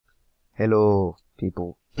Hello,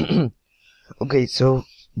 people. Okay, so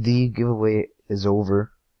the giveaway is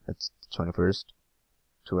over. It's the 21st.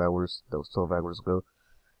 2 hours. That was 12 hours ago.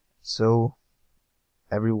 So,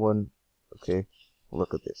 everyone, okay,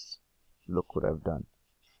 look at this. Look what I've done.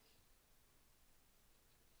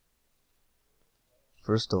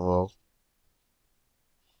 First of all,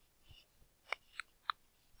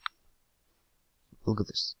 look at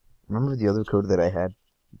this. Remember the other code that I had?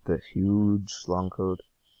 The huge long code?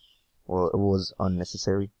 Well, it was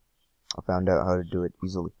unnecessary. I found out how to do it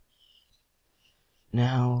easily.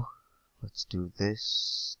 Now, let's do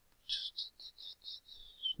this.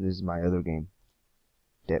 This is my other game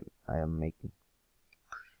that I am making.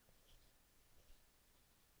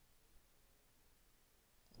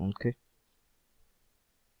 Okay.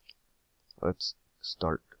 Let's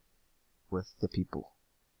start with the people.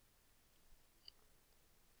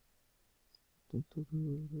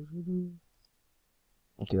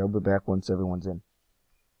 Okay, I'll be back once everyone's in.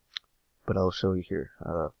 But I'll show you here.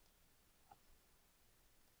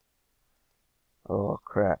 Oh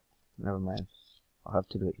crap. Never mind. I'll have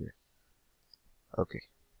to do it here. Okay.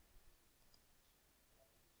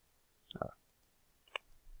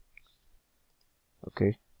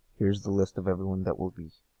 Okay. Here's the list of everyone that will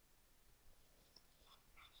be.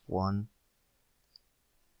 1.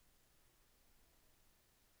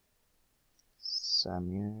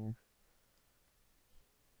 Samir.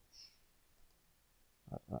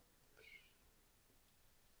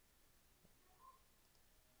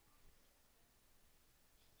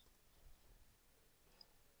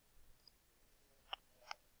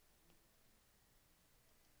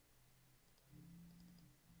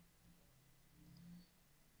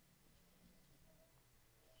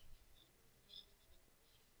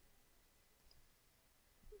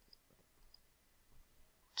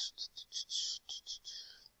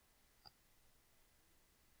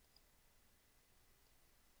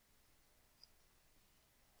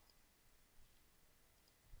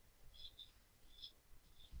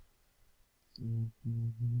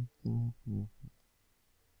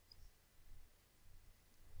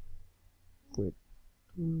 Wait.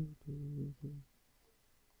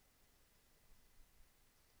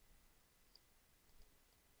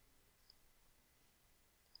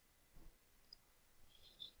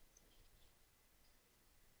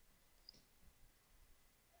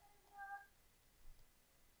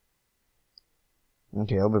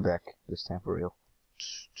 Okay, I'll be back. This time for real.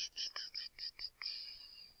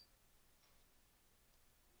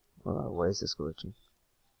 Why is this glitching?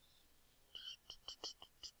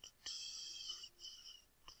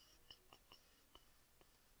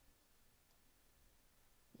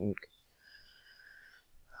 Okay.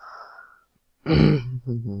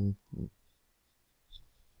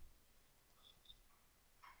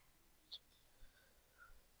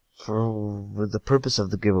 For the purpose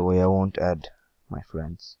of the giveaway, I won't add my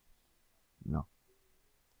friends. No.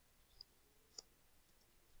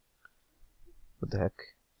 What the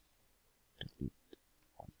heck? Delete.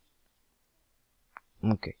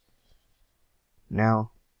 Okay.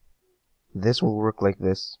 Now, this will work like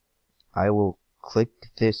this. I will click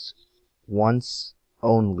this once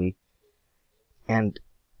only, and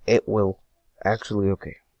it will actually,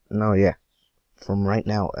 okay. No, yeah. From right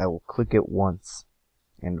now, I will click it once,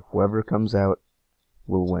 and whoever comes out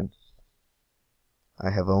will win. I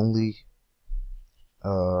have only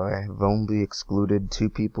excluded 2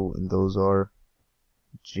 people, and those are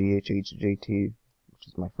GHHJT, which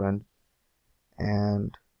is my friend,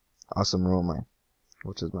 and Awesome Romine,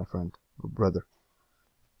 which is my friend, or brother.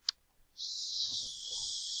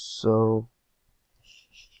 So,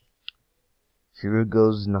 here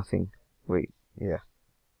goes nothing. Wait, yeah.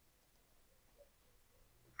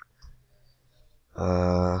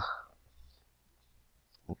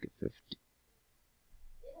 Okay, 50.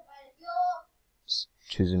 Just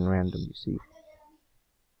choosing random, you see.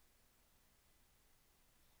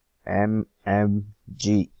 MMGEE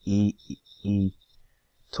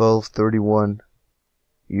 1231.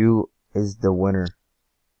 You is the winner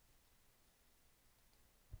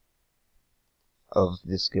of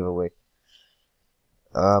this giveaway.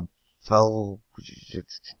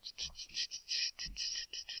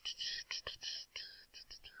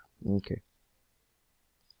 Okay.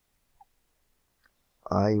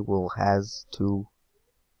 I will has to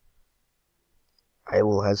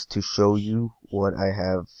show you what I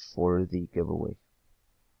have for the giveaway.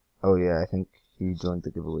 Oh yeah, I think he joined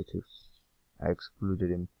the giveaway too. I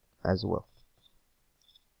excluded him as well.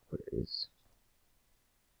 What it is.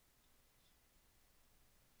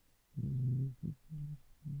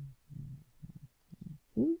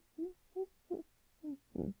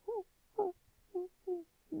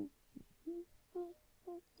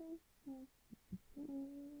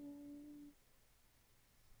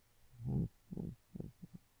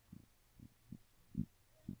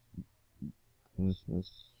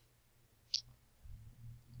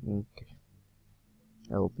 Okay,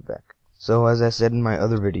 I will be back. So as I said in my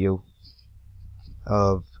other video,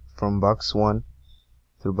 from box 1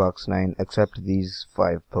 through box 9, except these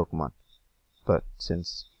 5 Pokemon. But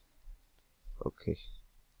since, okay,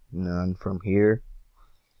 none from here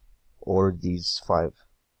or these 5,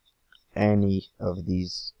 any of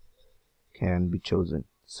these can be chosen.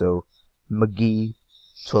 So McGee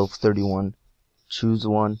 1231, choose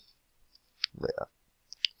one.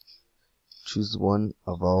 Choose one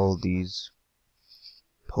of all these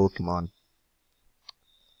Pokemon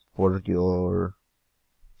for your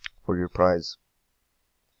prize.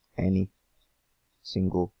 Any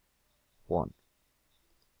single one.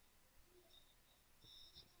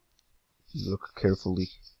 Look carefully,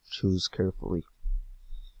 choose carefully,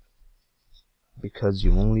 because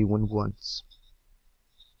you only win once,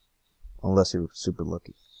 unless you're super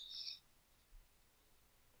lucky.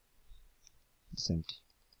 It's empty.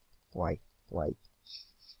 Why?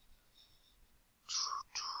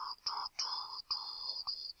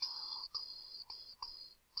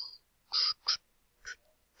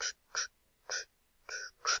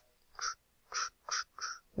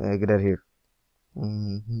 Get out of here.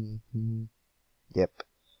 Yep.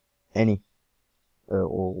 Any.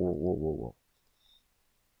 Whoa.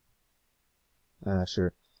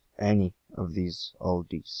 Sure. Any of these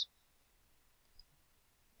Aldi's.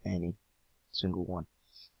 Any single one.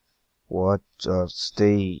 What?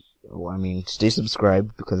 Stay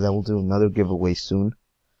subscribed, because I will do another giveaway soon.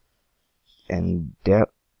 And that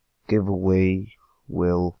giveaway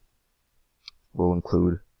will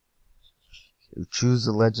include, you choose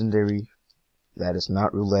a legendary that is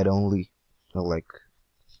not roulette only, like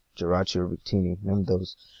Jirachi or Victini, none of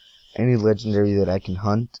those. Any legendary that I can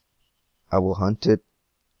hunt, I will hunt it.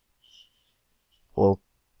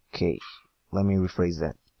 Okay, let me rephrase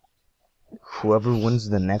that. Whoever wins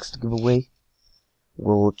the next giveaway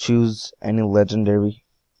will choose any legendary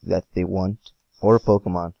that they want, or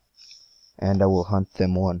Pokemon, and I will hunt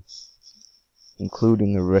them one,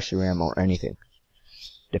 including a Reshiram or anything.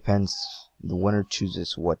 Depends. The winner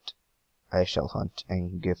chooses what I shall hunt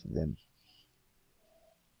and give them.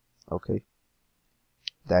 Okay,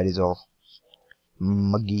 that is all.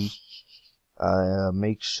 Muggy,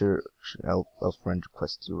 make sure I'll friend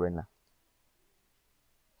request you right now.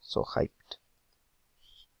 So hyped.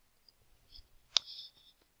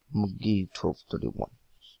 Muggy 1231.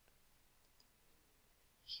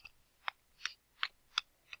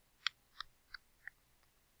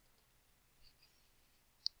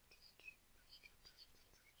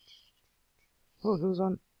 Oh, he was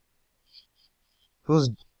on.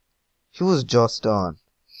 He was just on.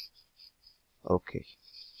 Okay.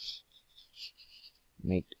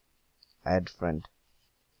 Mate. Add friend.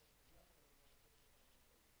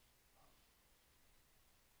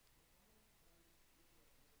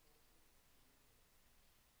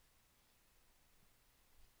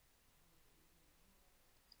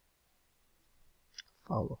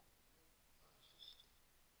 Follow.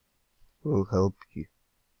 Will help you.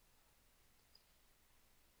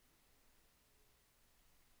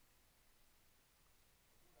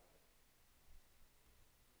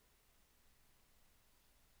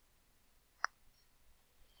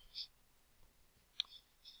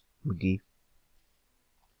 McGee.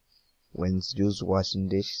 Wednesday's washing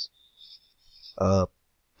dishes. Try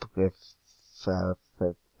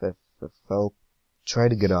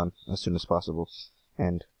to get on as soon as possible,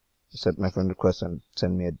 and accept my friend request and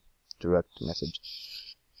send me a direct message,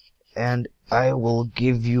 and I will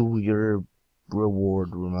give you your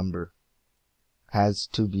reward. Remember, has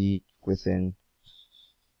to be within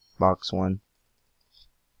box 1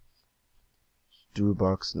 through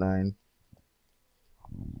box 9,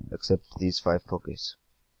 except these 5 Pokés.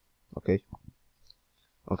 Okay,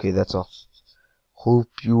 that's all.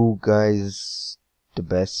 Hope you guys the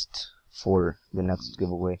best for the next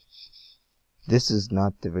giveaway. This is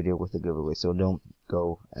not the video with the giveaway, so don't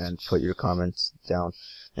go and put your comments down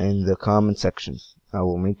in the comment section. I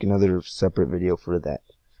will make another separate video for that.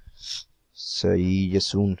 See you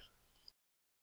soon.